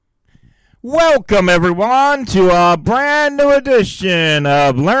Welcome, everyone, to a brand new edition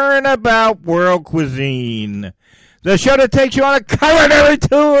of Learn About World Cuisine, the show that takes you on a culinary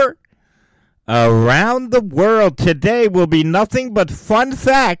tour around the world. Today will be nothing but fun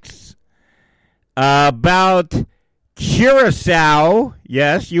facts about Curacao.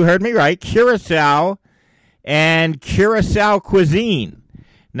 Yes, you heard me right, Curacao and Curacao cuisine.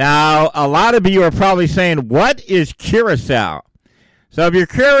 Now, a lot of you are probably saying, what is Curacao? So if you're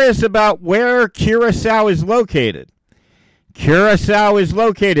curious about where Curacao is located, Curacao is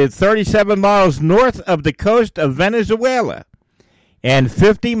located 37 miles north of the coast of Venezuela and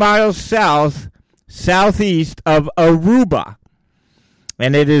 50 miles southeast of Aruba.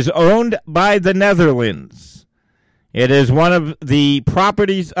 And it is owned by the Netherlands. It is one of the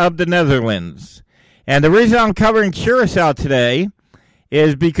properties of the Netherlands. And the reason I'm covering Curacao today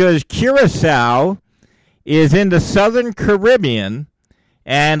is because Curacao is in the southern Caribbean.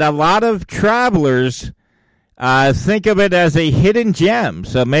 And a lot of travelers think of it as a hidden gem.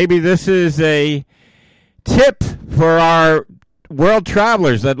 So maybe this is a tip for our world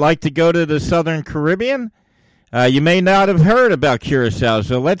travelers that like to go to the Southern Caribbean. You may not have heard about Curacao,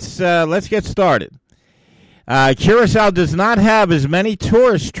 so let's get started. Curacao does not have as many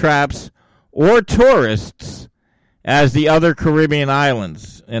tourist traps or tourists as the other Caribbean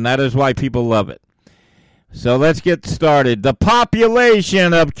islands, and that is why people love it. So let's get started. The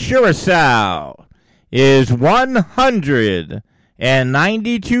population of Curacao is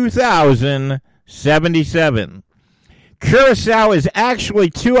 192,077. Curacao is actually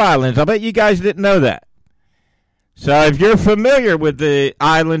two islands. I bet you guys didn't know that. So if you're familiar with the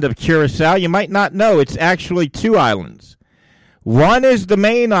island of Curacao, you might not know it's actually two islands. One is the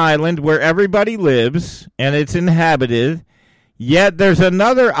main island where everybody lives, and it's inhabited. Yet there's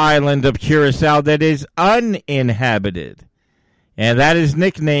another island of Curacao that is uninhabited, and that is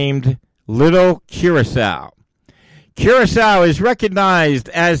nicknamed Little Curacao. Curacao is recognized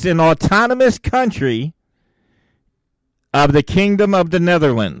as an autonomous country of the Kingdom of the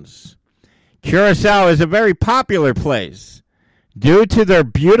Netherlands. Curacao is a very popular place due to their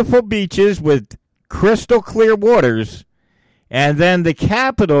beautiful beaches with crystal clear waters, and then the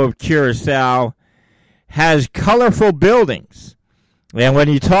capital of Curacao has colorful buildings. And when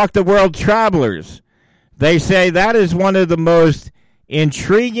you talk to world travelers, they say that is one of the most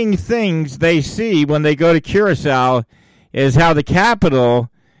intriguing things they see when they go to Curacao is how the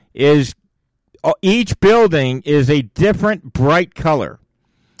capital is, each building is a different bright color.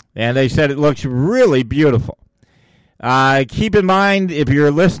 And they said it looks really beautiful. Keep in mind, if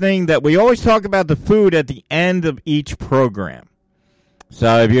you're listening, that we always talk about the food at the end of each program.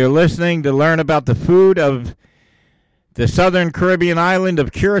 So if you're listening to learn about the food of the Southern Caribbean island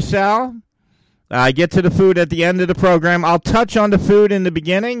of Curacao, get to the food at the end of the program. I'll touch on the food in the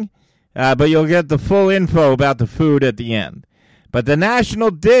beginning, but you'll get the full info about the food at the end. But the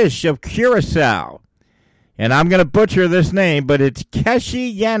national dish of Curacao, and I'm going to butcher this name, but it's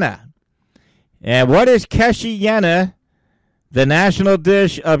Cuisine. And what is Cuisine, the national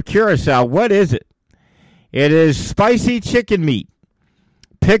dish of Curacao? What is it? It is spicy chicken meat,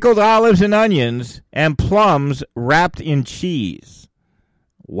 pickled olives and onions, and plums wrapped in cheese.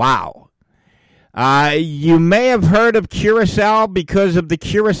 Wow. You may have heard of Curacao because of the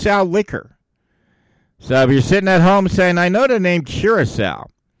Curacao liquor. So if you're sitting at home saying, I know the name Curacao.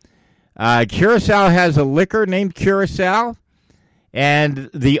 Curacao has a liquor named Curacao,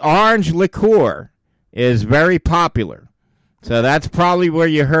 and the orange liqueur is very popular. So that's probably where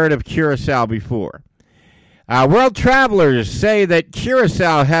you heard of Curacao before. World travelers say that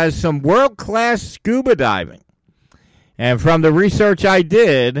Curacao has some world-class scuba diving. And from the research I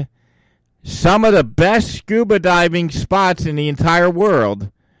did, some of the best scuba diving spots in the entire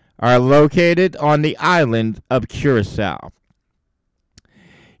world are located on the island of Curacao.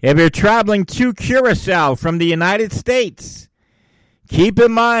 If you're traveling to Curacao from the United States, keep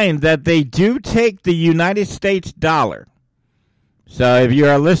in mind that they do take the United States dollar. So if you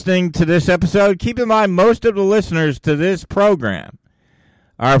are listening to this episode, keep in mind most of the listeners to this program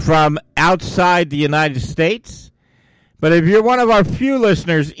are from outside the United States. But if you're one of our few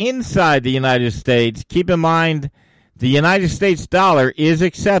listeners inside the United States, keep in mind the United States dollar is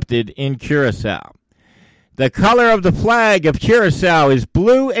accepted in Curacao. The color of the flag of Curacao is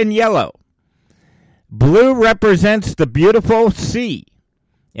blue and yellow. Blue represents the beautiful sea,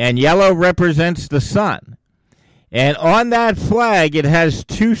 and yellow represents the sun. And on that flag, it has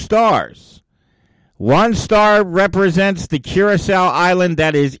two stars. One star represents the Curacao island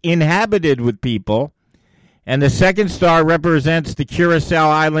that is inhabited with people, and the second star represents the Curacao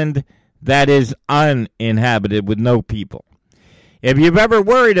island that is uninhabited with no people. If you've ever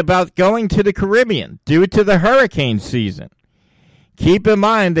worried about going to the Caribbean due to the hurricane season, keep in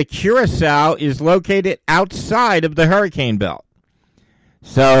mind that Curacao is located outside of the hurricane belt.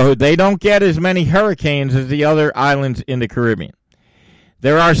 So they don't get as many hurricanes as the other islands in the Caribbean.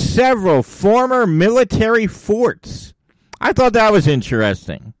 There are several former military forts. I thought that was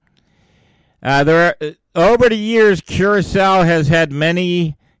interesting. Over the years, Curacao has had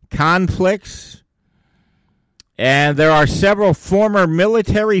many conflicts, and there are several former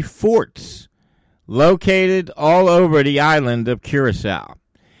military forts located all over the island of Curacao.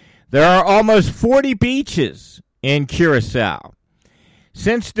 There are almost 40 beaches in Curacao.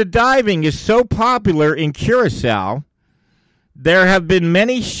 Since the diving is so popular in Curacao, there have been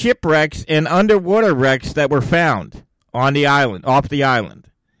many shipwrecks and underwater wrecks that were found on the island, off the island.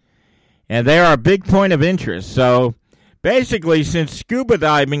 And they are a big point of interest. So basically, since scuba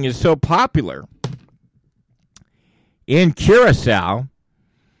diving is so popular in Curacao,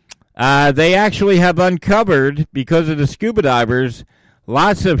 they actually have uncovered, because of the scuba divers,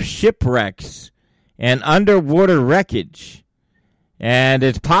 lots of shipwrecks and underwater wreckage. And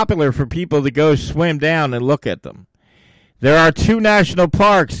it's popular for people to go swim down and look at them. There are 2 national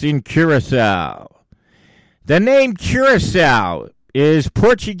parks in Curacao. The name Curacao is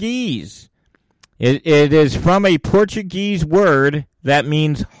Portuguese. It is from a Portuguese word that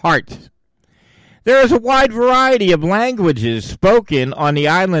means heart. There is a wide variety of languages spoken on the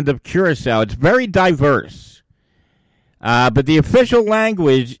island of Curacao. It's very diverse. But the official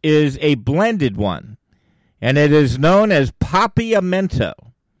language is a blended one, and it is known as Papiamento.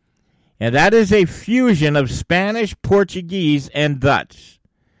 And that is a fusion of Spanish, Portuguese, and Dutch.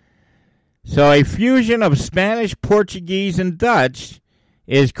 So a fusion of Spanish, Portuguese, and Dutch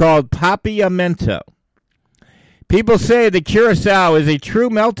is called Papiamento. People say that Curacao is a true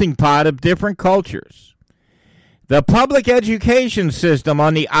melting pot of different cultures. The public education system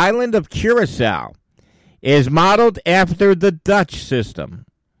on the island of Curacao is modeled after the Dutch system.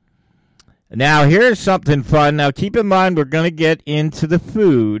 Now, here's something fun. Now, keep in mind, we're going to get into the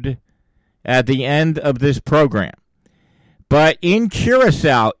food at the end of this program. But in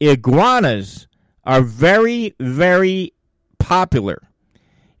Curacao, iguanas are very, very popular.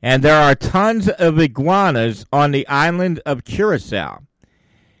 And there are tons of iguanas on the island of Curacao.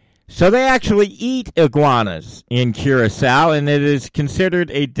 So they actually eat iguanas in Curacao, and it is considered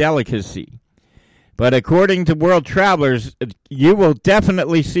a delicacy. But according to World Travelers, you will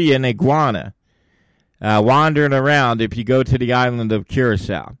definitely see an iguana wandering around if you go to the island of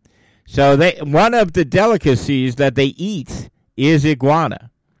Curacao. So one of the delicacies that they eat is iguana.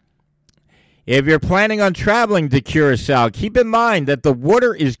 If you're planning on traveling to Curacao, keep in mind that the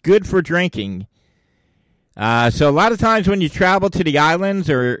water is good for drinking. So a lot of times when you travel to the islands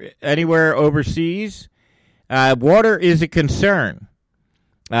or anywhere overseas, water is a concern.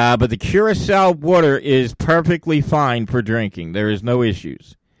 But the Curacao water is perfectly fine for drinking. There is no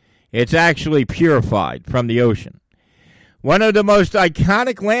issues. It's actually purified from the ocean. One of the most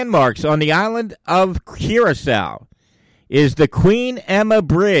iconic landmarks on the island of Curacao is the Queen Emma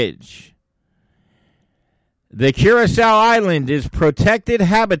Bridge. The Curacao Island is protected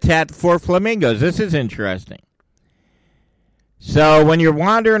habitat for flamingos. This is interesting. So when you're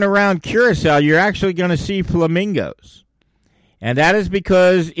wandering around Curacao, you're actually going to see flamingos. And that is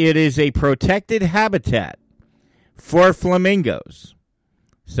because it is a protected habitat for flamingos.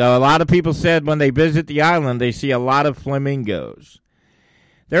 So a lot of people said when they visit the island, they see a lot of flamingos.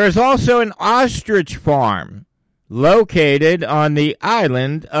 There is also an ostrich farm located on the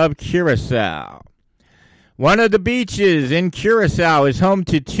island of Curacao. One of the beaches in Curacao is home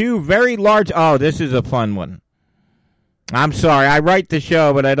to 2 very large... Oh, this is a fun one. I'm sorry, I write the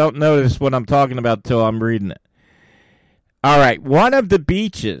show, but I don't notice what I'm talking about till I'm reading it. All right, one of the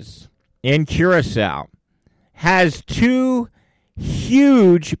beaches in Curacao has 2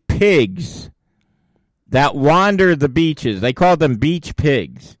 huge pigs that wander the beaches. They call them beach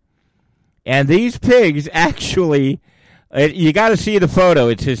pigs. And these pigs actually, you got to see the photo.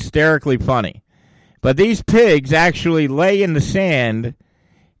 It's hysterically funny. But these pigs actually lay in the sand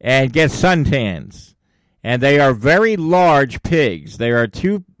and get suntans. And they are very large pigs. There are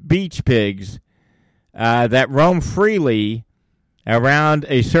 2 beach pigs that roam freely around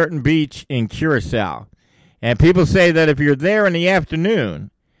a certain beach in Curacao. And people say that if you're there in the afternoon,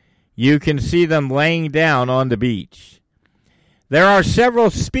 you can see them laying down on the beach. There are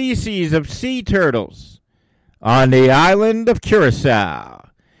several species of sea turtles on the island of Curacao.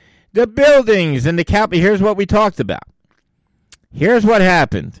 The buildings in the capital, here's what we talked about. Here's what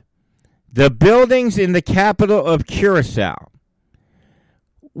happened. The buildings in the capital of Curacao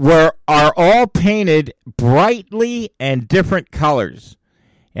are all painted brightly and different colors.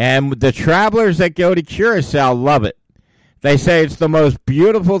 And the travelers that go to Curacao love it. They say it's the most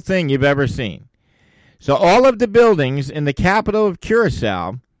beautiful thing you've ever seen. So all of the buildings in the capital of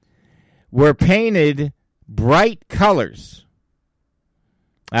Curacao were painted bright colors.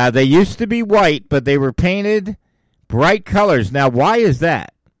 They used to be white, but they were painted bright colors. Now, why is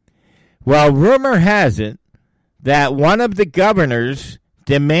that? Well, rumor has it that one of the governors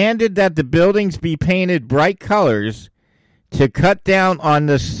demanded that the buildings be painted bright colors to cut down on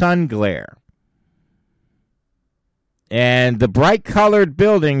the sun glare. And the bright-colored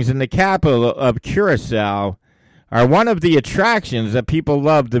buildings in the capital of Curacao are one of the attractions that people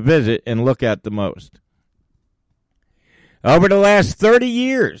love to visit and look at the most. Over the last 30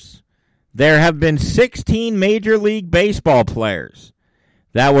 years, there have been 16 Major League Baseball players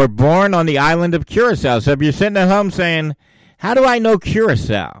that were born on the island of Curacao. So if you're sitting at home saying, how do I know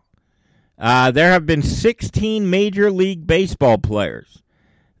Curacao? There have been 16 Major League Baseball players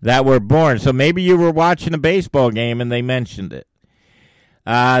that were born. So maybe you were watching a baseball game and they mentioned it.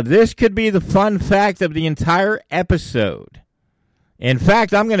 This could be the fun fact of the entire episode. In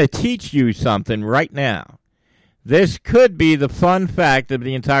fact, I'm going to teach you something right now. This could be the fun fact of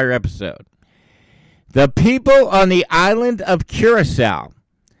the entire episode. The people on the island of Curacao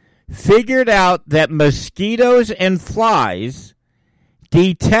figured out that mosquitoes and flies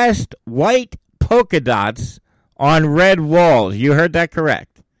detest white polka dots on red walls. You heard that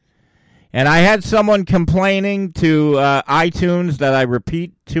correct. And I had someone complaining to iTunes that I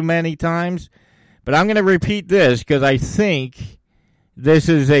repeat too many times, but I'm going to repeat this because I think this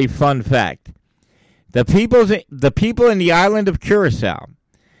is a fun fact. The people in the island of Curacao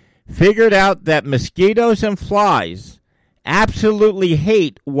figured out that mosquitoes and flies absolutely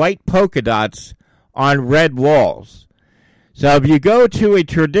hate white polka dots on red walls. So if you go to a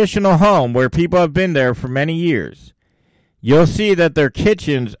traditional home where people have been there for many years, you'll see that their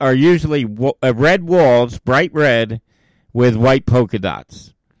kitchens are usually red walls, bright red, with white polka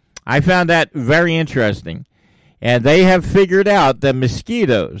dots. I found that very interesting. And they have figured out that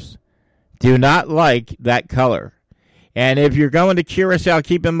mosquitoes do not like that color. And if you're going to Curacao,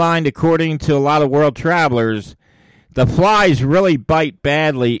 keep in mind, according to a lot of world travelers, the flies really bite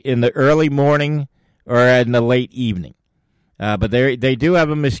badly in the early morning or in the late evening. But they do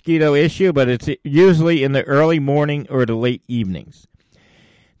have a mosquito issue, but it's usually in the early morning or the late evenings.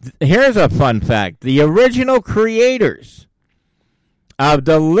 Here's a fun fact. The original creators of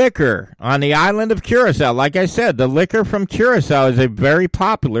the liquor on the island of Curacao, like I said, the liquor from Curacao is a very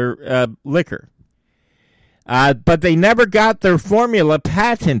popular liquor. But they never got their formula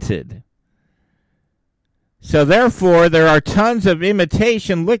patented. So therefore, there are tons of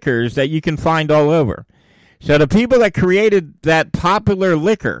imitation liquors that you can find all over. So the people that created that popular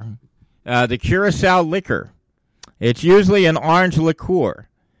liquor, the Curacao liquor, it's usually an orange liqueur.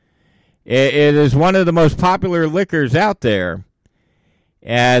 It is one of the most popular liquors out there.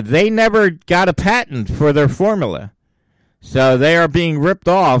 They never got a patent for their formula. So they are being ripped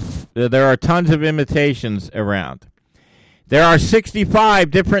off. There are tons of imitations around. There are 65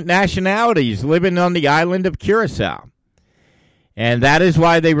 different nationalities living on the island of Curacao. And that is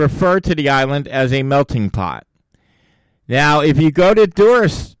why they refer to the island as a melting pot. Now, if you go to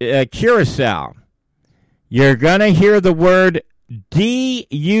Curacao, you're going to hear the word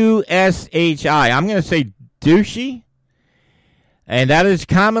D-U-S-H-I. I'm going to say douchey. And that is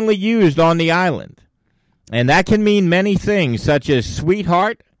commonly used on the island. And that can mean many things, such as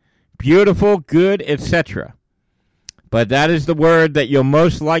sweetheart, beautiful, good, etc. But that is the word that you'll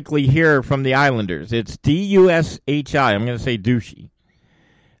most likely hear from the islanders. It's D-U-S-H-I. I'm going to say douchey.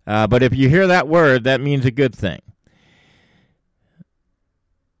 But if you hear that word, that means a good thing.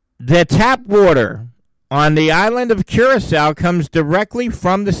 The tap water on the island of Curacao comes directly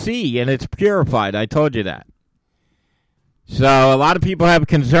from the sea, and it's purified. I told you that. So a lot of people have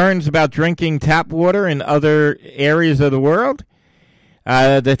concerns about drinking tap water in other areas of the world.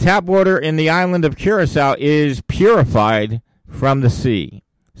 The tap water in the island of Curacao is purified from the sea,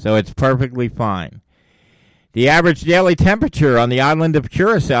 so it's perfectly fine. The average daily temperature on the island of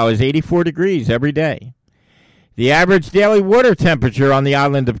Curacao is 84 degrees every day. The average daily water temperature on the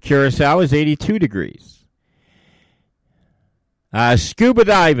island of Curacao is 82 degrees. Scuba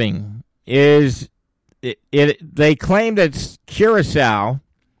diving is... They claim that Curacao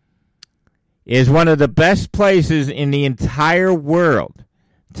is one of the best places in the entire world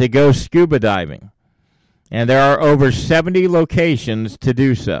to go scuba diving. And there are over 70 locations to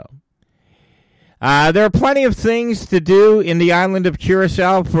do so. There are plenty of things to do in the island of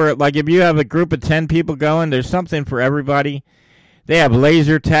Curacao. Like if you have a group of 10 people going, there's something for everybody. They have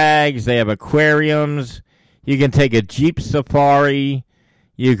laser tags. They have aquariums. You can take a Jeep safari.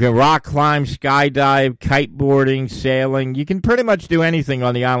 You can rock climb, skydive, kiteboarding, sailing. You can pretty much do anything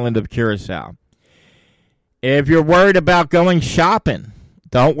on the island of Curacao. If you're worried about going shopping,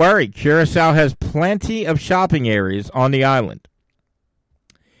 don't worry. Curacao has plenty of shopping areas on the island.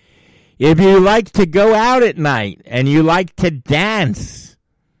 If you like to go out at night and you like to dance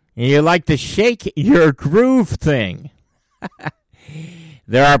and you like to shake your groove thing,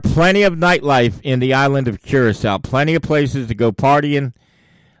 there are plenty of nightlife in the island of Curacao. Plenty of places to go partying.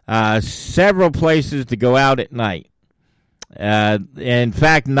 Several places to go out at night. In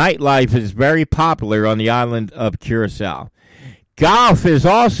fact, nightlife is very popular on the island of Curacao. Golf is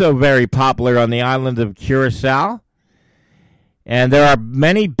also very popular on the island of Curacao. And there are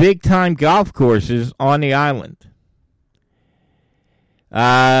many big-time golf courses on the island.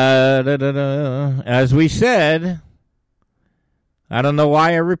 As we said, I don't know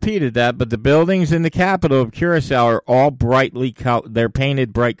why I repeated that, but the buildings in the capital of Curacao are all they're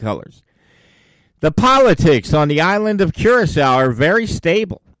painted bright colors. The politics on the island of Curacao are very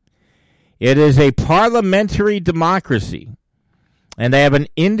stable. It is a parliamentary democracy, and they have an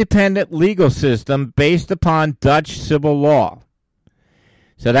independent legal system based upon Dutch civil law.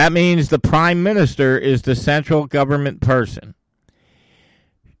 So that means the prime minister is the central government person.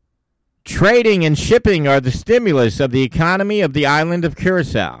 Trading and shipping are the stimulus of the economy of the island of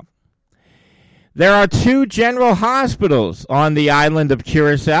Curacao. There are 2 general hospitals on the island of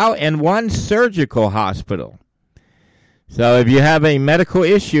Curacao and 1 surgical hospital. So if you have a medical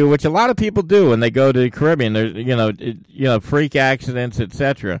issue, which a lot of people do when they go to the Caribbean, there's freak accidents,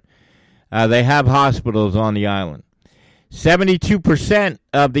 etc. They have hospitals on the island. 72%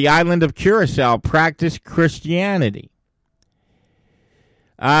 of the island of Curacao practice Christianity.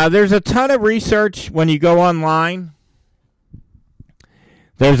 There's a ton of research when you go online.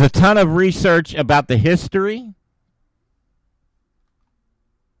 There's a ton of research about the history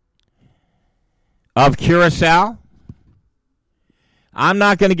of Curacao. I'm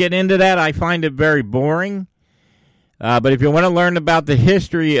not going to get into that. I find it very boring. But if you want to learn about the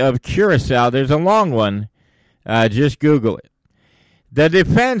history of Curacao, there's a long one. Just Google it. The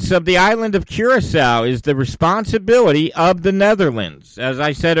defense of the island of Curacao is the responsibility of the Netherlands. As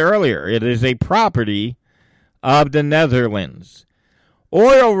I said earlier, it is a property of the Netherlands.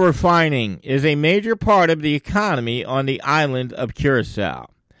 Oil refining is a major part of the economy on the island of Curacao.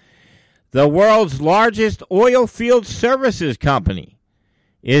 The world's largest oil field services company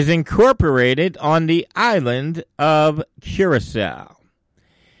is incorporated on the island of Curacao.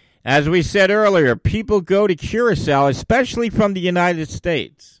 As we said earlier, people go to Curacao, especially from the United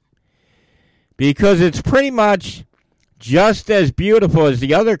States, because it's pretty much just as beautiful as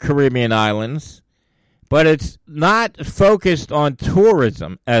the other Caribbean islands, but it's not focused on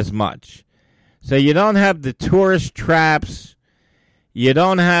tourism as much. So you don't have the tourist traps, you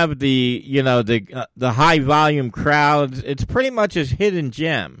don't have the high volume crowds. It's pretty much a hidden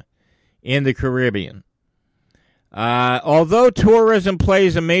gem in the Caribbean. Although tourism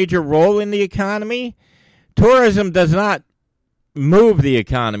plays a major role in the economy, tourism does not move the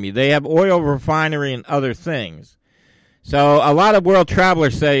economy. They have oil refinery and other things. So a lot of world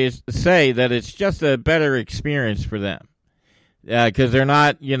travelers say that it's just a better experience for them. Because they're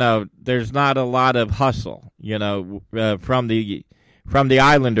not, there's not a lot of hustle, from the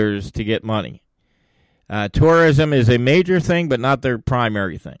islanders to get money. Tourism is a major thing, but not their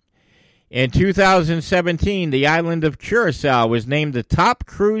primary thing. In 2017, the island of Curacao was named the top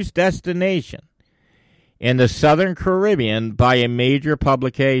cruise destination in the Southern Caribbean by a major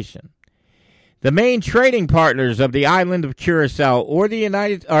publication. The main trading partners of the island of Curacao are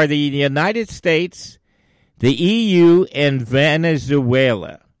the United States, the EU, and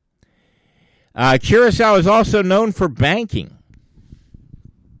Venezuela. Curacao is also known for banking.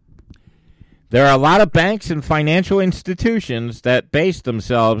 There are a lot of banks and financial institutions that base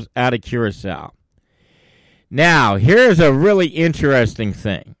themselves out of Curacao. Now, here's a really interesting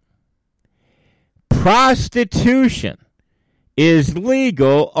thing. Prostitution is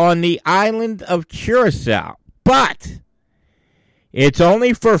legal on the island of Curacao, but it's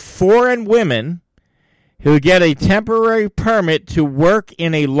only for foreign women who get a temporary permit to work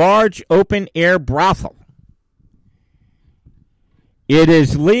in a large open-air brothel. It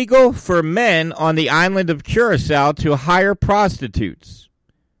is legal for men on the island of Curacao to hire prostitutes.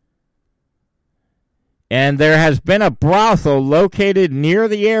 And there has been a brothel located near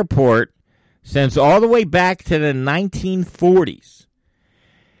the airport since all the way back to the 1940s.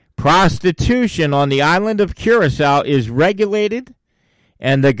 Prostitution on the island of Curacao is regulated,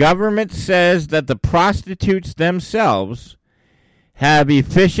 and the government says that the prostitutes themselves have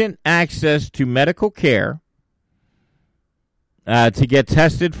efficient access to medical care to get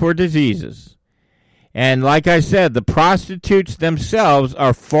tested for diseases. And like I said, the prostitutes themselves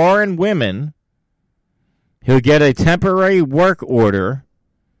are foreign women who get a temporary work order,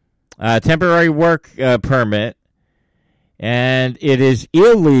 temporary work permit, and it is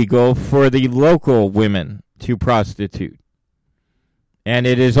illegal for the local women to prostitute. And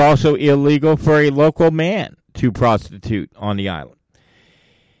it is also illegal for a local man to prostitute on the island.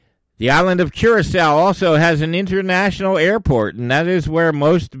 The island of Curacao also has an international airport, and that is where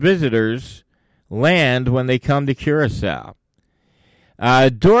most visitors land when they come to Curacao.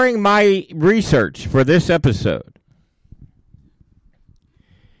 During my research for this episode,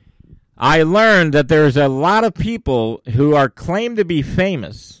 I learned that there's a lot of people who are claimed to be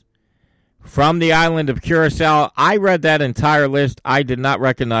famous from the island of Curacao. I read that entire list. I did not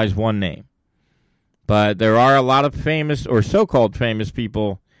recognize one name. But there are a lot of famous or so-called famous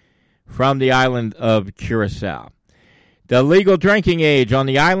people from the island of Curacao. The legal drinking age on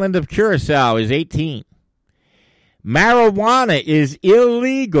the island of Curacao is 18. Marijuana is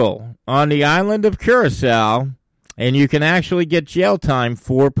illegal on the island of Curacao, and you can actually get jail time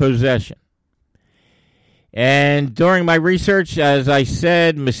for possession. And during my research, as I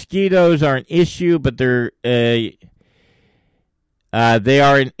said, mosquitoes are an issue, but they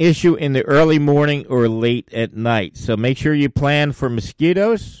are an issue in the early morning or late at night. So make sure you plan for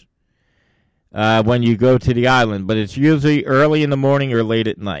mosquitoes when you go to the island, but it's usually early in the morning or late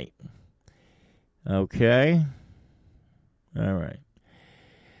at night. Okay. All right.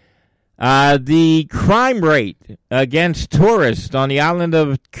 The crime rate against tourists on the island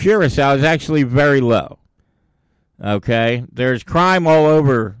of Curacao is actually very low. Okay. There's crime all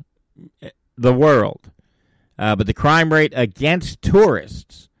over the world, but the crime rate against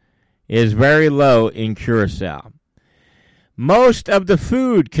tourists is very low in Curacao. Most of the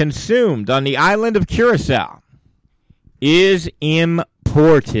food consumed on the island of Curacao is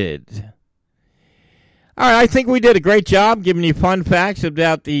imported. All right, I think we did a great job giving you fun facts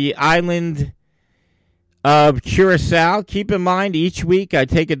about the island of Curacao. Keep in mind, each week I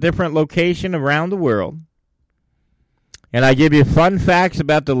take a different location around the world, and I give you fun facts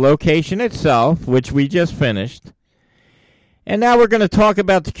about the location itself, which we just finished. And now we're going to talk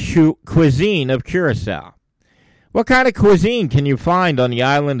about the cuisine of Curacao. What kind of cuisine can you find on the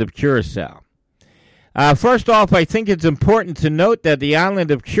island of Curacao? First off, I think it's important to note that the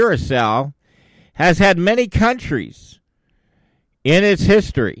island of Curacao has had many countries in its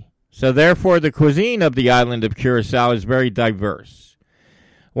history. So therefore, the cuisine of the island of Curacao is very diverse.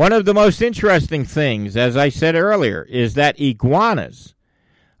 One of the most interesting things, as I said earlier, is that iguanas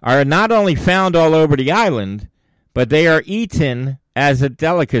are not only found all over the island, but they are eaten as a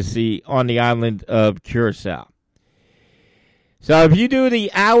delicacy on the island of Curacao. So if you do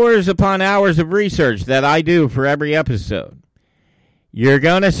the hours upon hours of research that I do for every episode, you're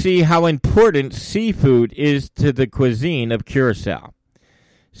going to see how important seafood is to the cuisine of Curacao.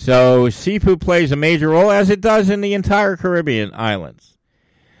 So seafood plays a major role, as it does in the entire Caribbean islands.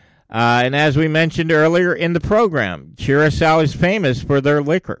 And as we mentioned earlier in the program, Curacao is famous for their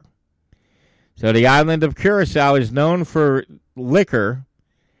liquor. So the island of Curacao is known for liquor.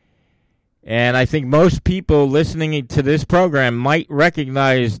 And I think most people listening to this program might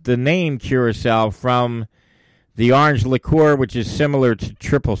recognize the name Curacao from the orange liqueur, which is similar to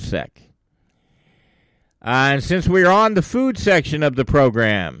triple sec. And since we're on the food section of the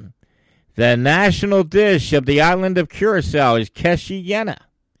program, the national dish of the island of Curacao is quesillena.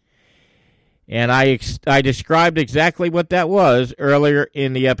 And I described exactly what that was earlier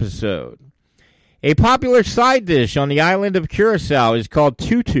in the episode. A popular side dish on the island of Curacao is called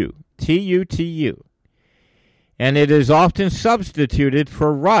tutu. Tutu, and it is often substituted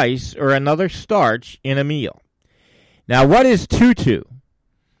for rice or another starch in a meal. Now, what is tutu?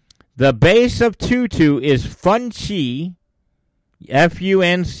 The base of tutu is funchi,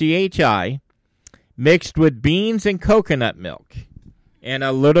 Funchi, mixed with beans and coconut milk, and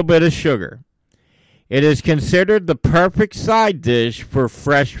a little bit of sugar. It is considered the perfect side dish for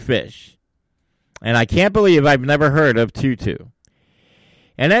fresh fish, and I can't believe I've never heard of tutu.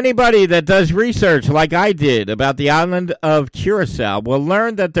 And anybody that does research like I did about the island of Curacao will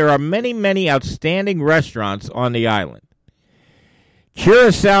learn that there are many, many outstanding restaurants on the island.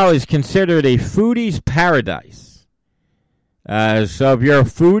 Curacao is considered a foodie's paradise. So if you're a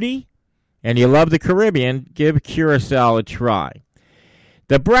foodie and you love the Caribbean, give Curacao a try.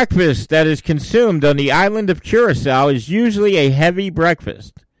 The breakfast that is consumed on the island of Curacao is usually a heavy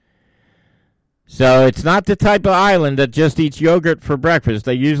breakfast. So it's not the type of island that just eats yogurt for breakfast.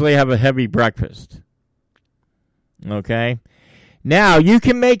 They usually have a heavy breakfast. Okay? Now, you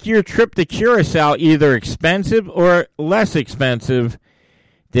can make your trip to Curacao either expensive or less expensive,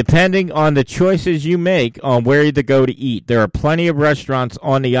 depending on the choices you make on where to go to eat. There are plenty of restaurants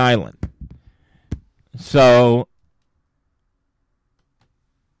on the island. So,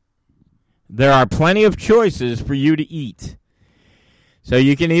 there are plenty of choices for you to eat. So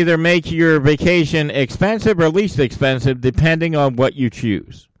you can either make your vacation expensive or least expensive, depending on what you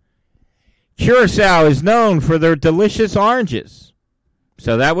choose. Curacao is known for their delicious oranges.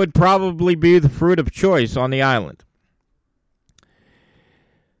 So that would probably be the fruit of choice on the island.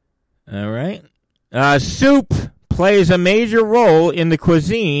 All right. Soup plays a major role in the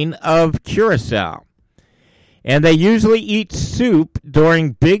cuisine of Curacao. And they usually eat soup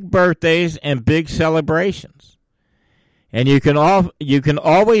during big birthdays and big celebrations. And you can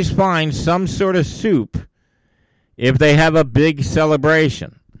always find some sort of soup if they have a big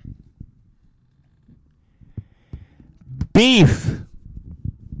celebration. Beef,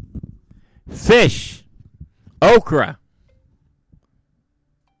 fish, okra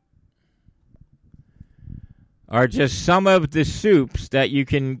are just some of the soups that you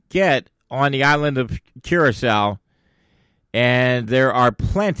can get on the island of Curacao, and there are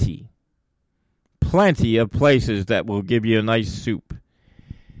plenty of places that will give you a nice soup.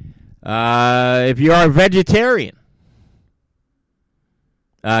 If you are a vegetarian,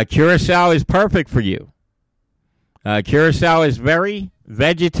 Curacao is perfect for you. Curacao is very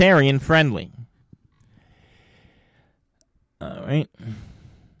vegetarian friendly. All right.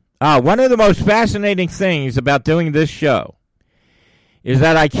 One of the most fascinating things about doing this show is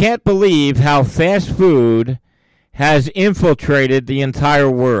that I can't believe how fast food has infiltrated the entire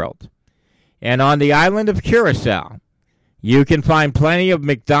world. And on the island of Curacao, you can find plenty of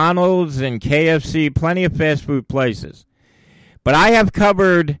McDonald's and KFC, plenty of fast food places. But I have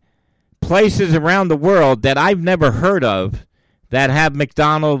covered places around the world that I've never heard of that have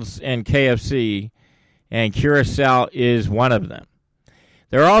McDonald's and KFC, and Curacao is one of them.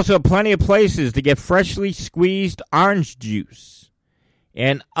 There are also plenty of places to get freshly squeezed orange juice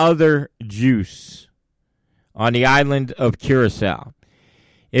and other juice on the island of Curacao.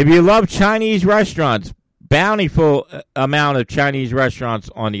 If you love Chinese restaurants, bountiful amount of Chinese restaurants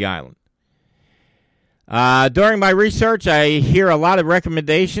on the island. During my research, I hear a lot of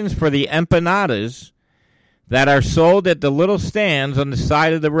recommendations for the empanadas that are sold at the little stands on the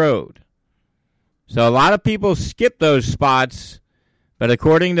side of the road. So a lot of people skip those spots, but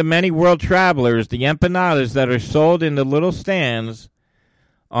according to many world travelers, the empanadas that are sold in the little stands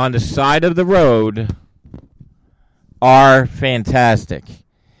on the side of the road are fantastic.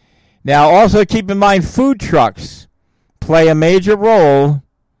 Now, also keep in mind, food trucks play a major role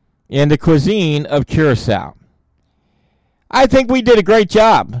in the cuisine of Curacao. I think we did a great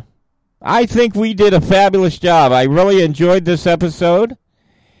job. I think we did a fabulous job. I really enjoyed this episode.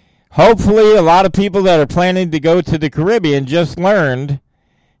 Hopefully, a lot of people that are planning to go to the Caribbean just learned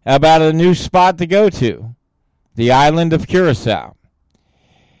about a new spot to go to, the island of Curacao.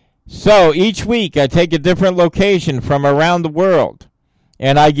 So, each week I take a different location from around the world,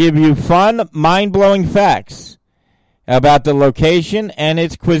 and I give you fun, mind-blowing facts about the location and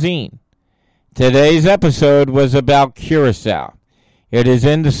its cuisine. Today's episode was about Curacao. It is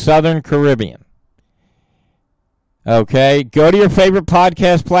in the Southern Caribbean. Okay, go to your favorite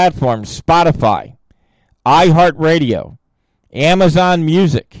podcast platforms, Spotify, iHeartRadio, Amazon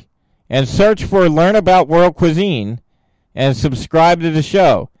Music, and search for Learn About World Cuisine and subscribe to the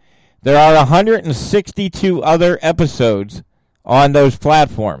show. There are 162 other episodes on those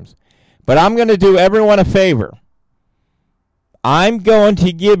platforms. But I'm going to do everyone a favor. I'm going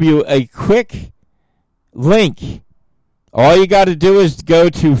to give you a quick link. All you got to do is go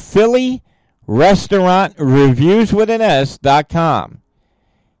to PhillyRestaurantReviewsWithAnS.com.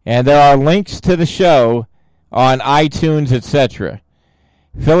 And there are links to the show on iTunes, etc.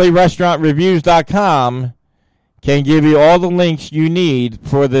 PhillyRestaurantReviews.com can give you all the links you need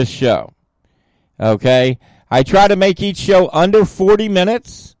for this show. Okay? I try to make each show under 40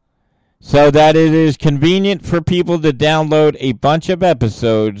 minutes so that it is convenient for people to download a bunch of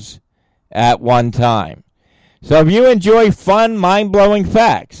episodes at one time. So if you enjoy fun, mind-blowing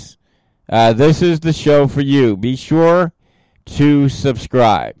facts, this is the show for you. Be sure to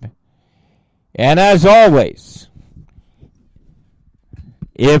subscribe. And as always,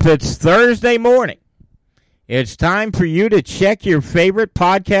 if it's Thursday morning, it's time for you to check your favorite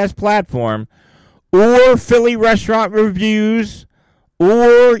podcast platform or Philly Restaurant Reviews,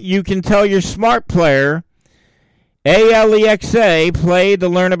 or you can tell your smart player, Alexa, play the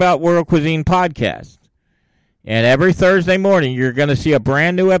Learn About World Cuisine podcast. And every Thursday morning, you're going to see a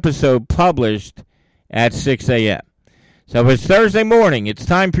brand new episode published at 6 a.m. So it's Thursday morning. It's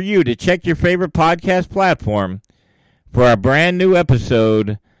time for you to check your favorite podcast platform for a brand new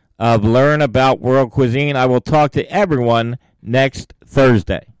episode of Learn About World Cuisine. I will talk to everyone next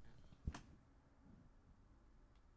Thursday.